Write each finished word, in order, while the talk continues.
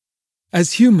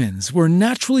As humans, we're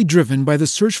naturally driven by the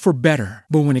search for better.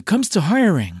 But when it comes to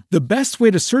hiring, the best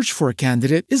way to search for a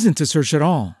candidate isn't to search at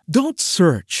all. Don't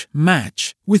search,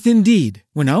 match with Indeed.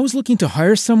 When I was looking to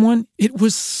hire someone, it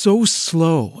was so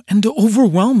slow and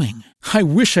overwhelming. I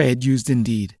wish I had used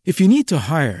Indeed. If you need to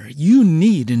hire, you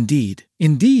need Indeed.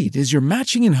 Indeed is your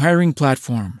matching and hiring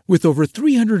platform with over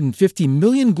 350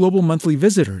 million global monthly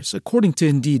visitors, according to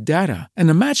Indeed data, and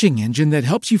a matching engine that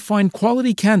helps you find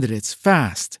quality candidates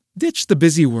fast. Ditch the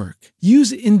busy work.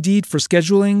 Use Indeed for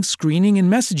scheduling, screening,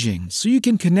 and messaging so you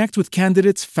can connect with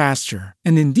candidates faster.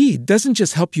 And Indeed doesn't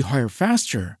just help you hire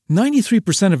faster.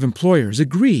 93% of employers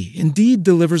agree Indeed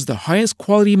delivers the highest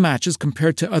quality matches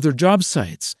compared to other job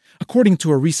sites, according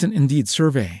to a recent Indeed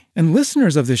survey. And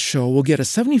listeners of this show will get a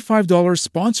 $75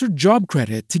 sponsored job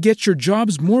credit to get your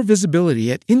jobs more visibility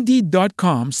at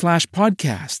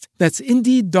Indeed.com/podcast. That's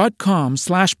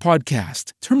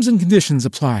Indeed.com/podcast. Terms and conditions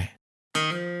apply.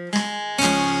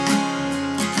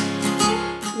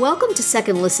 Welcome to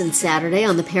Second Listen Saturday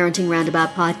on the Parenting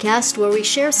Roundabout podcast, where we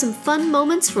share some fun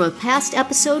moments from a past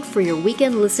episode for your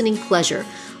weekend listening pleasure.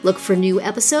 Look for new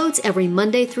episodes every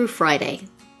Monday through Friday.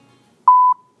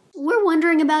 We're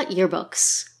wondering about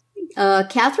yearbooks.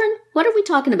 Catherine, what are we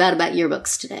talking about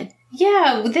yearbooks today?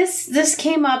 Yeah, this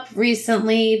came up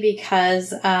recently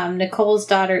because Nicole's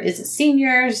daughter is a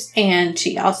senior and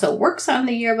she also works on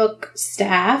the yearbook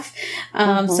staff.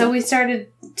 So we started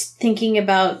thinking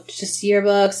about just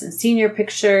yearbooks and senior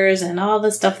pictures and all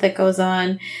the stuff that goes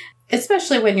on,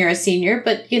 especially when you're a senior.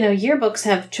 But, yearbooks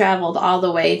have traveled all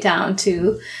the way down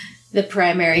to the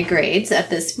primary grades at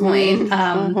this point.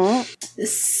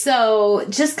 So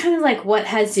just kind of like, what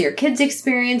has your kids'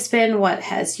 experience been? What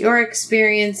has your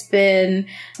experience been?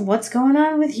 What's going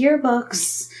on with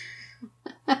yearbooks?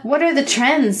 What are the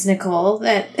trends, Nicole,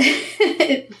 that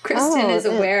Kristen is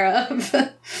aware of?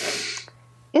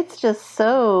 It's just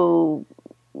so,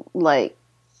 I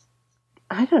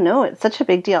don't know, it's such a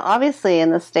big deal. Obviously,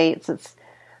 in the States, it's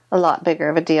a lot bigger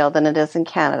of a deal than it is in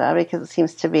Canada because it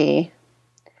seems to be,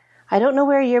 I don't know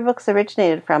where yearbooks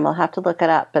originated from. I'll have to look it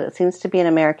up, but it seems to be an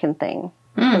American thing.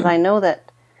 Because I know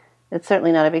that it's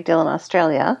certainly not a big deal in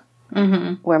Australia,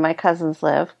 where my cousins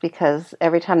live, because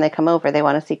every time they come over, they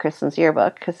want to see Kristen's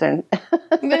yearbook, because they're,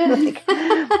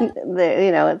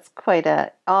 it's quite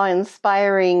a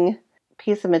awe-inspiring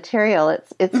piece of material.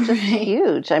 It's just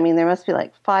huge. I mean, there must be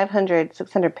like 500,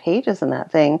 600 pages in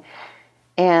that thing.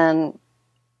 And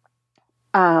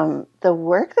the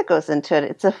work that goes into it,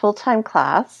 it's a full-time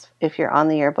class if you're on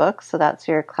the yearbook. So that's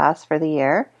your class for the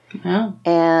year. Oh.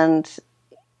 And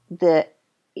the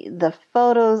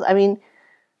photos, I mean,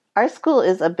 our school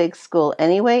is a big school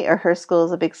anyway, or her school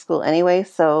is a big school anyway.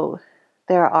 So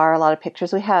there are a lot of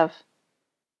pictures. We have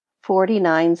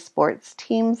 49 sports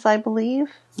teams, I believe.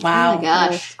 Wow. Oh my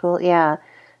gosh. School. Yeah.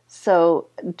 So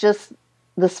just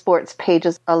the sports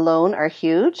pages alone are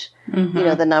huge,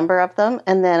 the number of them.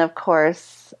 And then, of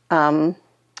course, all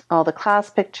the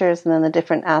class pictures and then the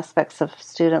different aspects of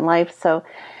student life. So,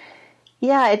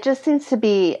 yeah, it just seems to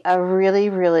be a really,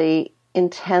 really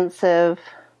intensive,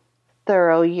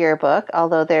 thorough yearbook,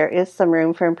 although there is some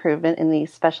room for improvement in the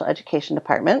special education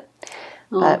department.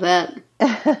 I bet.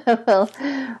 Well,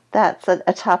 that's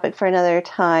a topic for another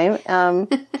time.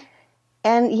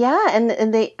 And yeah,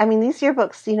 and they, I mean, these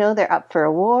yearbooks, they're up for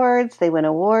awards. They win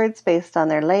awards based on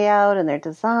their layout and their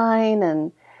design.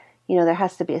 And, there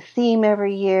has to be a theme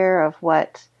every year of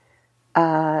what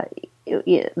the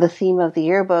theme of the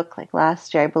yearbook. Like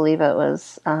last year, I believe it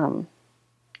was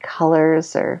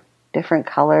colors or different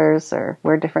colors, or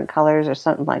we're different colors or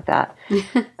something like that.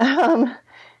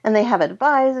 And they have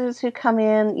advisors who come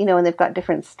in, and they've got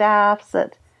different staffs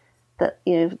the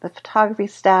photography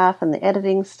staff and the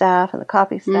editing staff and the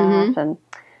copy staff. And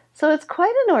so it's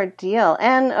quite an ordeal.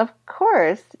 And of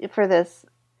course, for this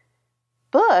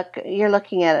book, you're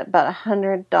looking at about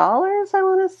 $100, I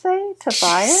want to say, to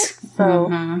buy it.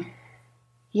 So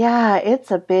yeah,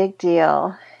 it's a big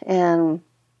deal. And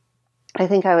I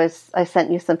think I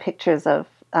sent you some pictures of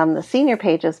the senior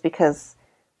pages, because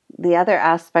the other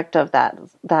aspect of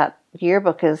that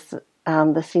yearbook is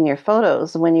the senior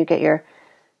photos. When you get your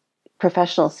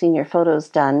professional senior photos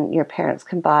done, your parents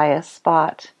can buy a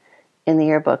spot in the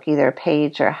yearbook, either a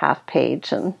page or a half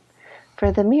page, and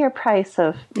for the mere price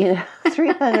of $300,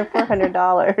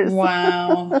 $400.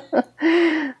 Wow.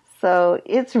 So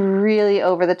it's really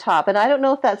over the top. And I don't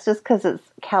know if that's just because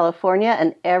it's California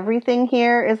and everything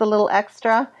here is a little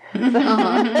extra,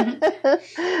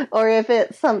 or if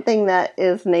it's something that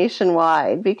is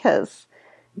nationwide, because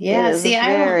yeah, see,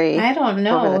 I don't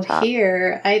know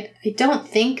here. I don't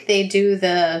think they do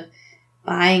the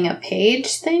buying a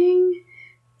page thing.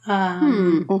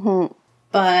 But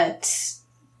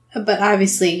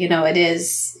obviously, you know, it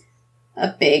is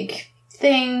a big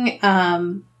thing.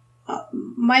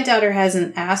 My daughter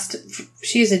hasn't asked.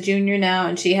 She's a junior now,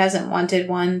 and she hasn't wanted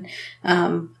one.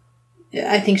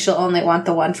 I think she'll only want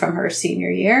the one from her senior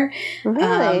year.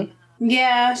 Really?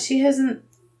 Yeah, she hasn't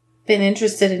been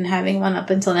interested in having one up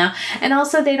until now. And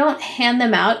also, they don't hand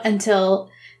them out until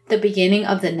the beginning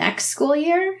of the next school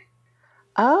year.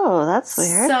 Oh, that's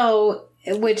weird. So,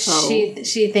 which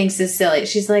she thinks is silly.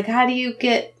 She's like, how do you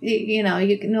get, you know,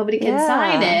 nobody can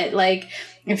sign it. Like,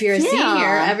 if you're a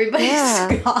senior,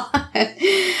 everybody's gone.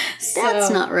 So, that's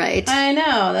not right. I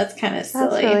know. That's kind of silly.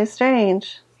 That's really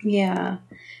strange. Yeah.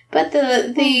 But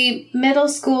the middle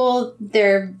school,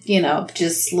 they're, you know,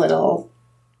 just little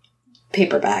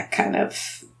paperback kind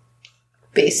of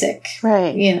basic,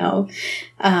 right? You know,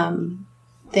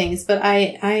 things. But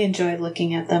I enjoy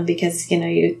looking at them because, you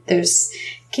know, there's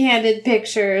candid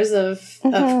pictures of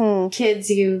kids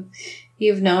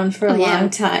you've known for a long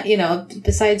time. You know,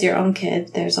 besides your own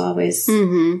kid, there's always,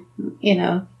 you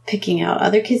know, picking out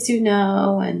other kids you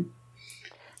know. And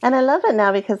I love it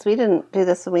now because we didn't do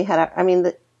this when we had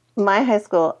my high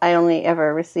school, I only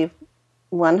ever received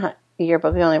one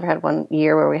yearbook. We only ever had 1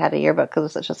 year where we had a yearbook because it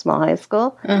was such a small high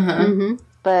school.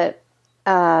 But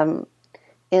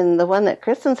in the one that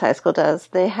Kristen's high school does,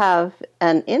 they have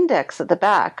an index at the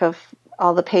back of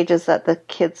all the pages that the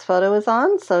kid's photo is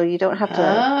on. So you don't have to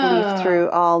leaf through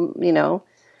all, you know,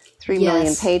 3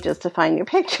 million pages to find your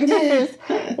pictures.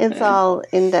 It's all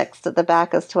indexed at the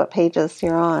back as to what pages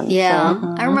you're on. Yeah.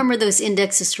 So. I remember those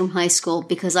indexes from high school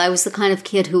because I was the kind of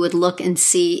kid who would look and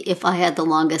see if I had the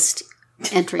longest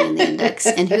entry in the index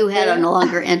and who had a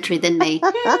longer entry than me.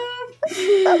 And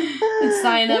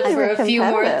sign up for a few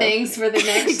more things for the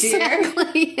next year.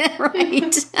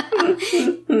 Right.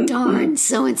 Darn,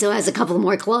 so-and-so has a couple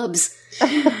more clubs.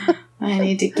 I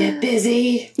need to get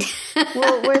busy.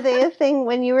 Well, were they a thing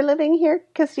when you were living here?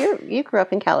 Because you grew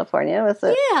up in California. Was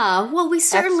it? Yeah. Well, we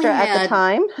certainly extra had at the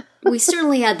time. We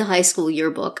certainly had the high school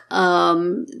yearbook.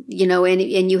 You know,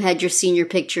 and you had your senior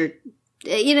picture.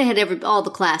 You know, had all the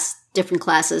different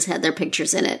classes had their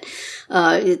pictures in it.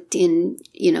 In,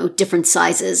 you know, different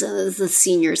sizes. The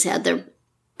seniors had their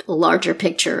larger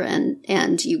picture,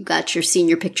 and you got your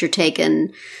senior picture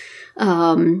taken.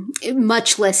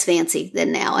 Much less fancy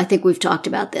than now. I think we've talked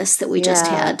about this, that we just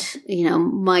had, you know,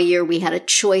 my year we had a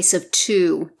choice of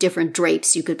 2 different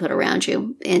drapes you could put around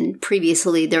you. And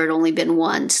previously there had only been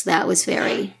one. So that was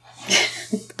a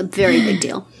very big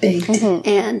deal.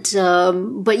 And,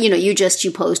 but you know, you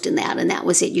posed in that and that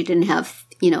was it. You didn't have,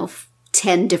 you know,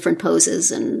 10 different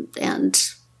poses and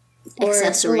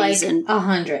accessories like and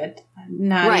 100.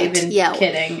 Not even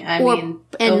kidding. I mean,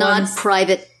 and not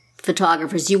private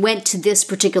photographers. You went to this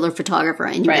particular photographer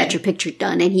and you got your picture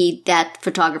done, and that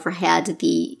photographer had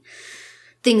the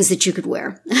things that you could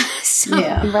wear. So,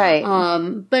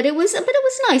 but it was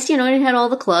nice, you know. And it had all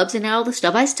the clubs and all the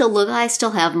stuff. I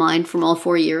still have mine from all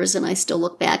 4 years, and I still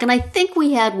look back. And I think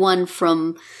we had one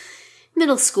from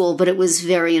middle school, but it was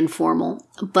very informal.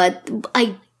 But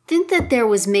I think that there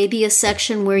was maybe a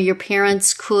section where your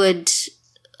parents could,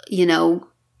 you know,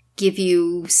 give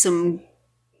you some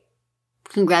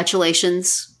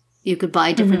congratulations. You could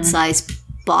buy different size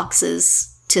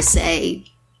boxes to say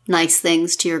nice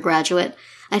things to your graduate.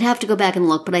 I'd have to go back and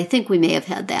look, but I think we may have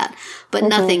had that. But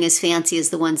nothing as fancy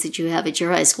as the ones that you have at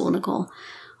your high school, Nicole.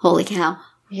 Holy cow.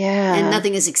 Yeah. And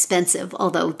nothing as expensive,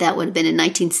 although that would have been in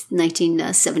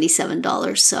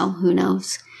 $1977, so who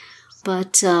knows.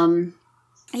 But,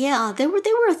 yeah, they were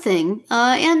a thing.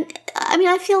 And, I mean,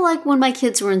 I feel like when my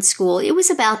kids were in school, it was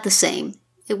about the same.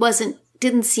 It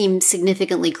didn't seem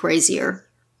significantly crazier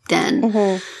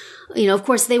then. You know, of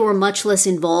course, they were much less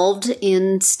involved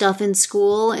in stuff in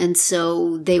school, and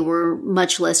so they were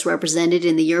much less represented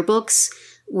in the yearbooks,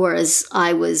 whereas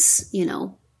I was, you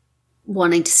know,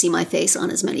 wanting to see my face on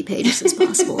as many pages as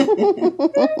possible.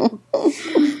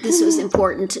 This was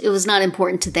important. It was not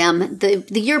important to them. The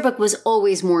yearbook was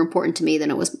always more important to me than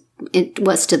it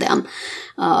was to them.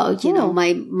 You know,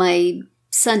 my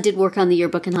son did work on the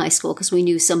yearbook in high school because we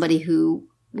knew somebody who,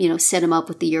 you know, set him up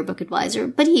with the yearbook advisor,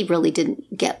 but he really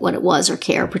didn't get what it was or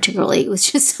care particularly. It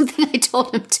was just something I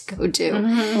told him to go do.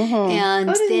 And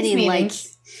then in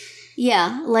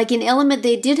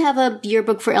they did have a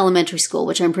yearbook for elementary school,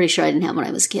 which I'm pretty sure I didn't have when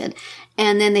I was a kid.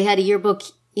 And then they had a yearbook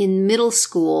in middle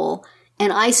school,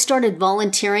 and I started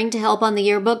volunteering to help on the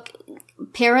yearbook.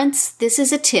 Parents, this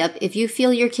is a tip. If you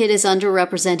feel your kid is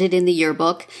underrepresented in the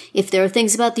yearbook, if there are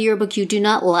things about the yearbook you do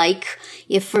not like,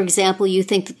 if, for example, you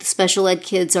think that the special ed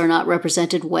kids are not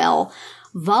represented well,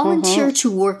 volunteer to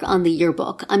work on the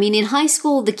yearbook. I mean, in high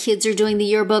school, the kids are doing the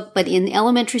yearbook, but in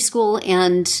elementary school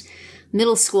and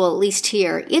middle school, at least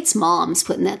here, it's moms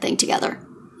putting that thing together.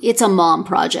 It's a mom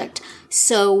project.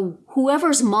 So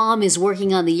whoever's mom is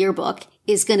working on the yearbook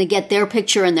is going to get their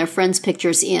picture and their friends'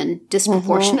 pictures in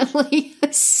disproportionately.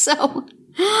 So,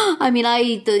 I mean,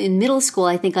 in middle school,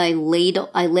 I think I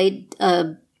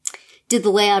did the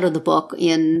layout of the book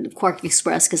in Quark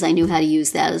Express because I knew how to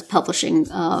use that as publishing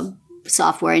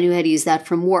software. I knew how to use that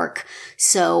from work.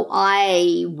 So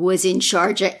I was in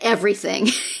charge of everything.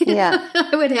 Yeah.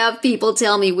 I would have people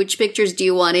tell me, which pictures do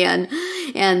you want in?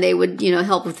 And they would,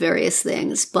 help with various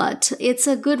things. But it's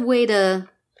a good thing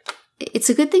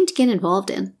to get involved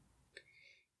in.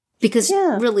 Because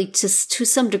really, to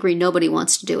some degree, nobody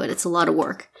wants to do it. It's a lot of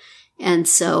work. And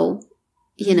so,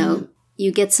 you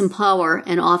get some power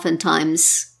and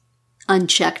oftentimes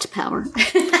unchecked power.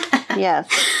 Yes.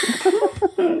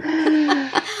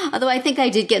 Although I think I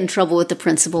did get in trouble with the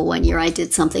principal one year. I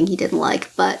did something he didn't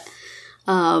like, but,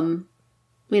 that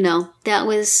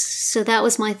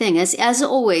was my thing. As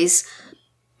always,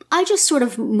 I just sort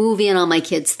of move in on my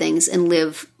kids' things and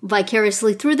live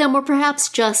vicariously through them, or perhaps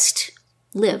just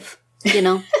live,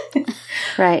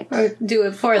 Right. Or do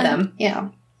it for them. Yeah.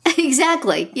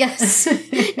 Exactly. Yes.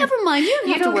 Never mind. You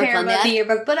don't have to work care on about that. the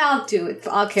yearbook, but I'll do it.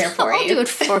 I'll care for you. I'll do it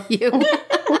for you. And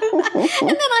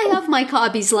then I have my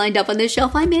copies lined up on the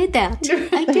shelf. I made that.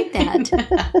 I did that.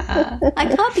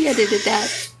 I copy edited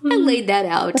that. I laid that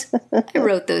out. I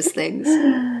wrote those things.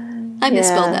 I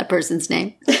misspelled that person's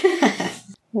name.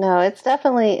 No, it's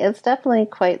definitely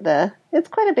quite a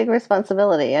big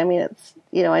responsibility. I mean, it's,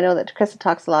 I know that Krista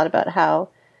talks a lot about how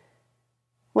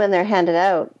when they're handed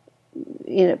out,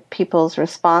 people's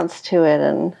response to it,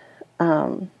 and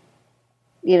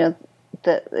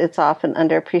that it's often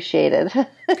underappreciated.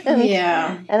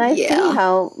 And I see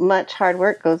how much hard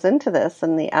work goes into this,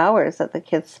 and the hours that the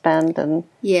kids spend, and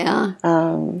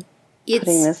putting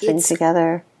this thing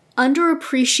together.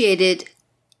 Underappreciated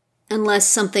unless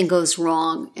something goes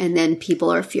wrong, and then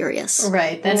people are furious.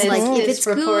 Right. Then it's like, if it's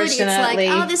good, it's like,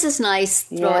 oh, this is nice,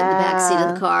 throw it in the backseat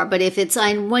of the car. But if it's,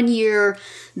 one year,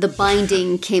 the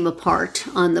binding came apart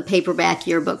on the paperback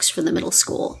yearbooks for the middle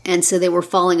school. And so they were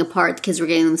falling apart. The kids were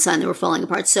getting them signed, they were falling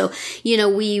apart. So,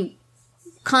 we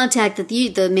contacted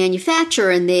the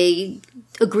manufacturer, and they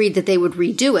agreed that they would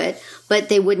redo it, but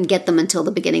they wouldn't get them until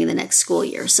the beginning of the next school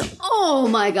year. So, oh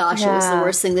my gosh, it was the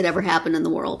worst thing that ever happened in the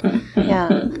world.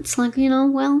 Yeah. It's like,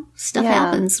 stuff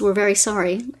happens. We're very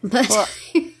sorry. But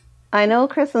I know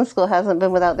Kristen's school hasn't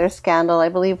been without their scandal. I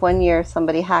believe one year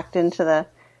somebody hacked into the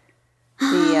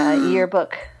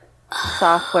yearbook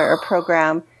software or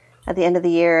program at the end of the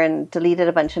year and deleted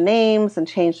a bunch of names and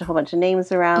changed a whole bunch of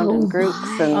names around in groups.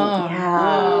 And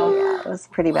it was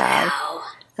pretty bad.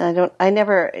 And I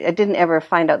didn't ever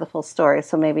find out the full story,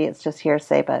 so maybe it's just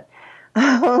hearsay, but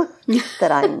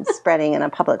that I'm spreading in a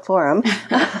public forum. It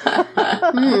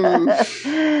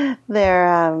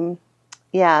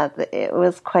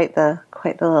was quite the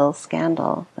little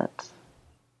scandal that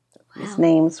his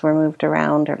names were moved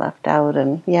around or left out,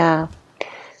 and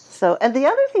So, and the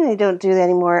other thing they don't do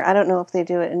anymore, I don't know if they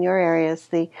do it in your area, is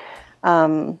the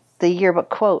yearbook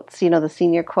quotes. The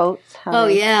senior quotes.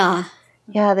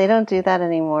 Yeah, they don't do that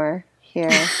anymore here.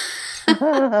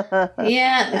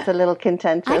 It's a little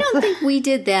contentious. I don't think we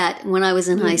did that when I was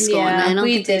in high school, and I don't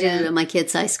think they did it at my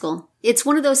kids' high school. It's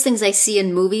one of those things I see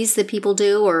in movies that people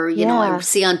do, or, I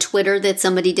see on Twitter that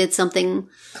somebody did something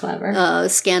clever,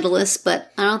 scandalous,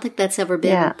 but I don't think that's ever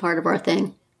been part of our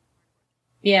thing.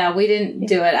 Yeah, we didn't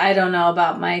do it. I don't know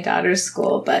about my daughter's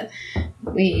school, but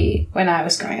when I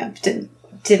was growing up,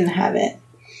 didn't have it.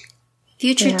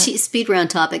 Future speed round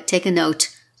topic, take a note.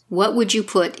 What would you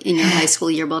put in your high school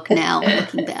yearbook now,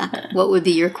 looking back? What would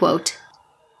be your quote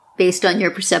based on your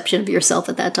perception of yourself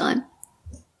at that time?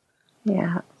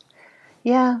 Yeah.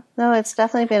 Yeah. No, it's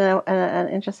definitely been an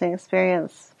interesting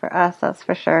experience for us, that's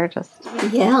for sure. Just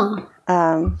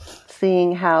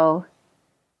seeing how,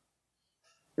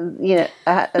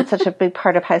 it's such a big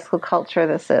part of high school culture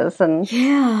this is. And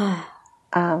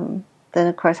then,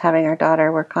 of course, having our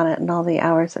daughter work on it and all the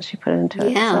hours that she put into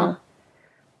it. Yeah.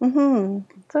 So,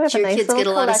 so we have do your kids get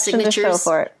a lot of signatures?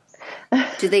 For it.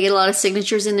 Do they get a lot of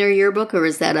signatures in their yearbook, or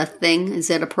is that a thing? Is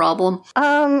that a problem?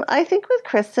 I think with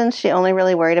Kristen, she only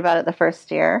really worried about it the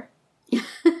first year.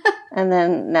 And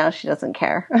then now she doesn't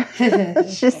care.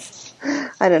 She's,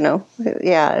 I don't know.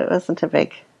 Yeah, it wasn't a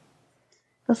big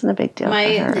deal for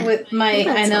her. With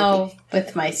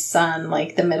my son,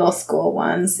 like the middle school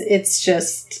ones, it's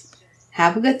just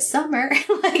have a good summer.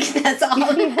 Like, that's all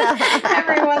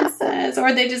everyone says.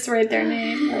 Or they just write their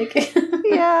name. Like,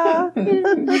 Yeah.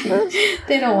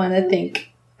 they don't want to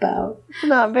think about.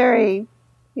 Not very,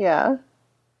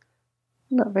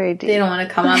 not very deep. They don't want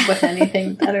to come up with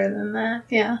anything better than that.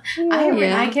 Yeah.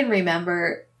 I can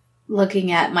remember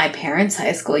looking at my parents'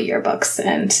 high school yearbooks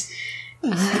and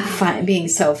being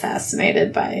so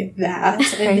fascinated by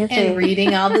that and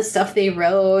reading all the stuff they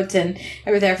wrote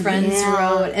or their friends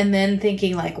wrote, and then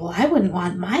thinking like, well, I wouldn't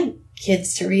want my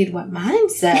kids to read what mine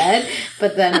said.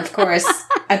 But then, of course,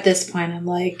 at this point, I'm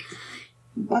like,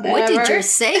 whatever. What did yours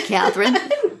say, Catherine?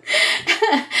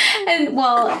 And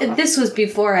well, this was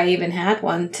before I even had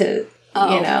one to,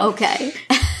 okay.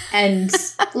 And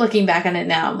looking back on it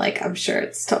now, I'm like, I'm sure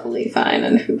it's totally fine,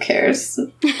 and who cares?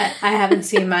 I haven't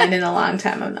seen mine in a long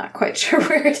time. I'm not quite sure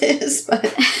where it is,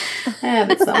 but I have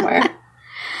it somewhere.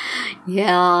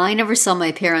 Yeah, I never saw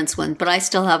my parents' one, but I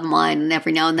still have mine, and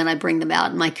every now and then I bring them out,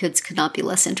 and my kids could not be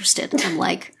less interested. I'm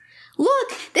like,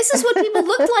 look, this is what people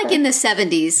looked like in the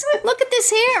 70s. Look at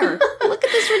this hair. Look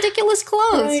at this ridiculous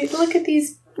clothes. Right, look at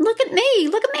these. Look at me.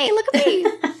 Look at me. Look at me.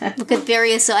 Look at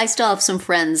various. I still have some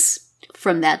friends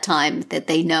from that time that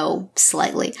they know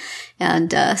slightly.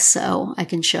 And so I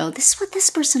can show, this is what this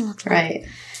person looked like. Right.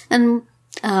 And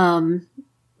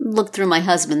look through my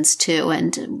husband's too.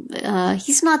 And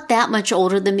he's not that much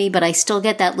older than me, but I still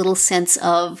get that little sense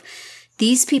of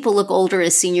these people look older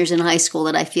as seniors in high school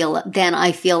than I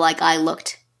feel like I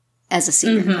looked as a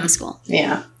senior in high school.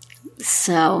 Yeah.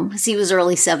 So, he was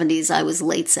early 70s, I was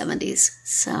late 70s.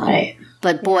 So, right.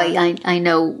 But boy, I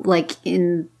know, like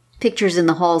in pictures in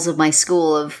the halls of my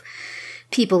school of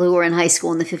people who were in high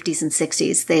school in the 50s and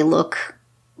 60s, they look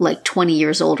like 20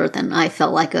 years older than I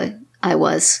felt like I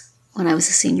was when I was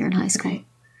a senior in high school. Right.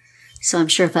 So I'm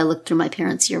sure if I looked through my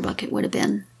parents' yearbook, it would have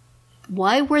been,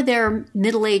 why were there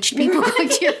middle-aged people going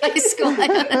to your high school? I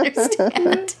don't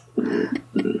understand.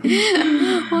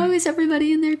 Why was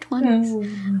everybody in their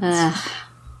 20s?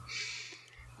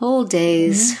 Old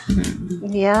days.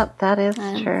 Yep, that is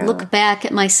true. Look back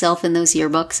at myself in those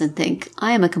yearbooks and think,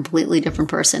 I am a completely different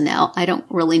person now. I don't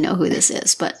really know who this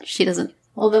is, but she doesn't.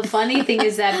 Well, the funny thing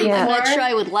is that before, I'm not sure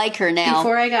I would like her now.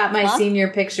 Before I got my senior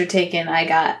picture taken, I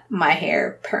got my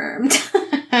hair permed.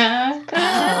 And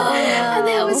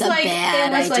that was a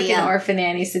bad idea. It was like an orphan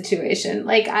Annie situation.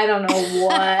 Like, I don't know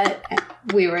what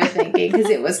we were thinking, because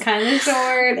it was kind of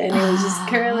short and it was just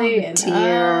curly, and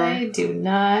I do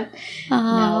not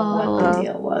know what the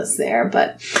deal was there.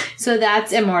 But so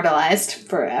that's immortalized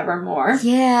forevermore.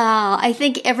 Yeah, I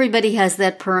think everybody has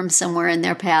that perm somewhere in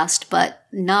their past, but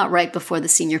not right before the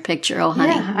senior picture. Oh,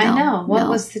 honey. Yeah, I know. What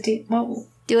was the deal?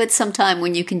 Do it sometime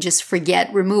when you can just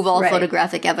remove all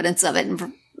photographic evidence of it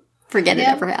and forget it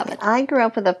ever happened. I grew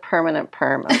up with a permanent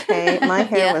perm, okay? My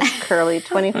hair was curly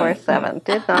 24/7.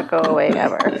 Did not go away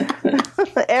ever.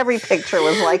 Every picture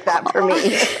was like that for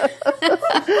me.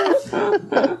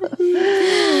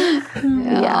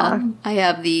 Yeah. I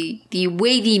have the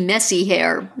wavy, messy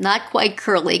hair. Not quite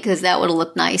curly, because that would have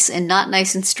looked nice, and not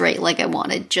nice and straight like I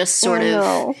wanted. Just sort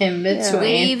of in between.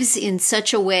 Waves in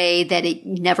such a way that it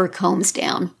never combs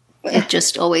down. It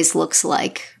just always looks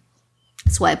like...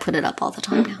 That's why I put it up all the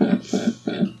time now.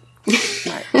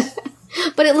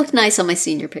 But it looked nice on my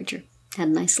senior picture. Had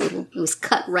a nice little... It was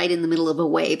cut right in the middle of a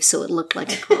wave, so it looked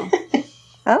like a curl.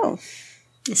 Oh.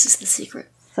 This is the secret.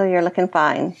 So you're looking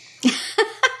fine.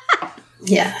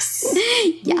 Yes.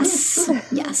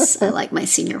 Yes. I like my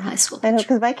senior high school picture. I know,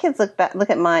 because my kids look at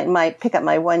pick up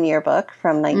my 1 yearbook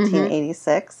from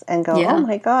 1986 and go, oh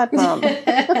my God, Mom.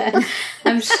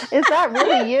 Is that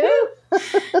really you?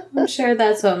 I'm sure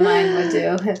that's what mine would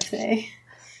do if they...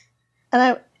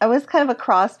 And I was kind of a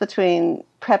cross between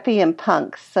preppy and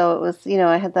punk. So it was,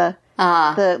 I had the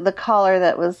collar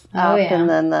that was up and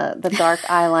then the dark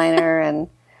eyeliner, and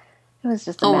it was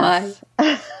just a mess.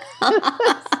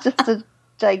 It's just a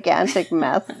gigantic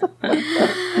mess. So,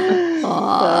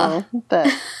 but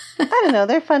I don't know.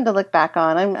 They're fun to look back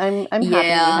on.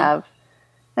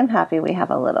 I'm happy we have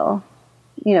a little,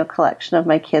 collection of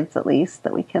my kids at least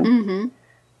that we can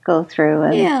go through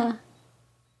and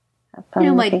have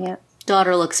fun looking at.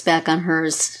 Daughter looks back on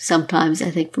hers sometimes,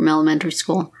 I think, from elementary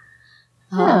school,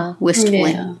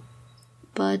 wistfully. Yeah.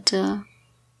 But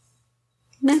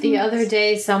the other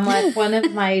day, one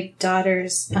of my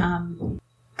daughter's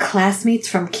classmates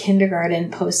from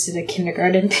kindergarten posted a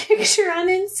kindergarten picture on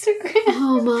Instagram.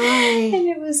 Oh my! And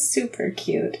it was super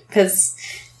cute because,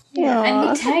 and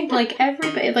he tagged like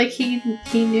everybody, like he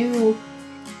knew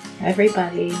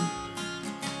everybody.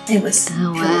 It was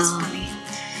funny.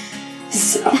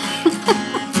 So.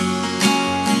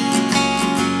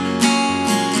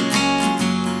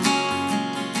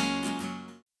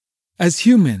 As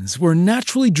humans, we're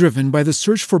naturally driven by the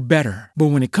search for better. But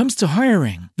when it comes to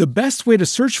hiring, the best way to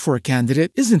search for a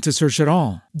candidate isn't to search at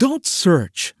all. Don't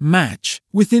search, match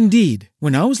with Indeed.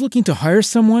 When I was looking to hire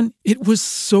someone, it was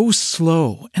so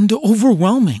slow and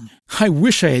overwhelming. I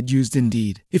wish I had used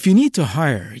Indeed. If you need to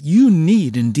hire, you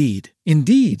need Indeed.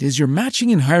 Indeed is your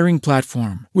matching and hiring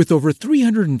platform with over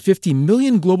 350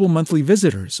 million global monthly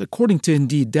visitors, according to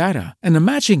Indeed data, and a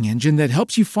matching engine that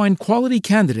helps you find quality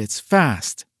candidates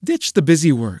fast. Ditch the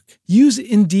busy work. Use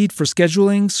Indeed for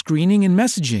scheduling, screening, and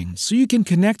messaging so you can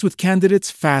connect with candidates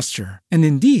faster. And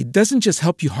Indeed doesn't just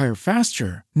help you hire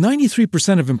faster.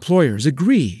 93% of employers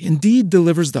agree Indeed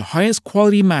delivers the highest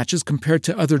quality matches compared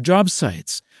to other job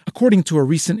sites, according to a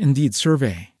recent Indeed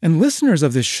survey. And listeners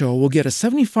of this show will get a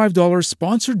 $75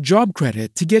 sponsored job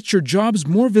credit to get your jobs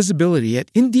more visibility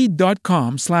at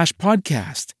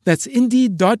Indeed.com/podcast. That's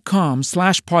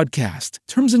Indeed.com/podcast.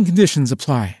 Terms and conditions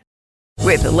apply.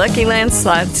 With the Lucky Land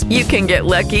Slots, you can get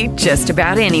lucky just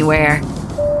about anywhere.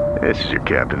 This is your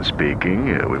captain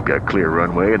speaking. We've got clear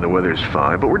runway and the weather's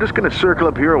fine, but we're just going to circle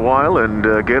up here a while and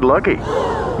get lucky.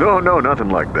 No, nothing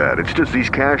like that. It's just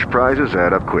these cash prizes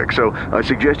add up quick. So I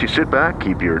suggest you sit back,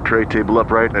 keep your tray table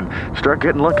upright, and start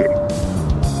getting lucky.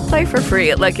 Play for free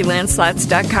at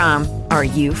LuckyLandSlots.com. Are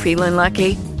you feeling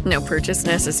lucky? No purchase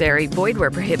necessary. Void where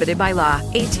prohibited by law.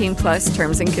 18+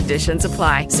 terms and conditions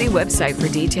apply. See website for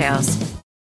details.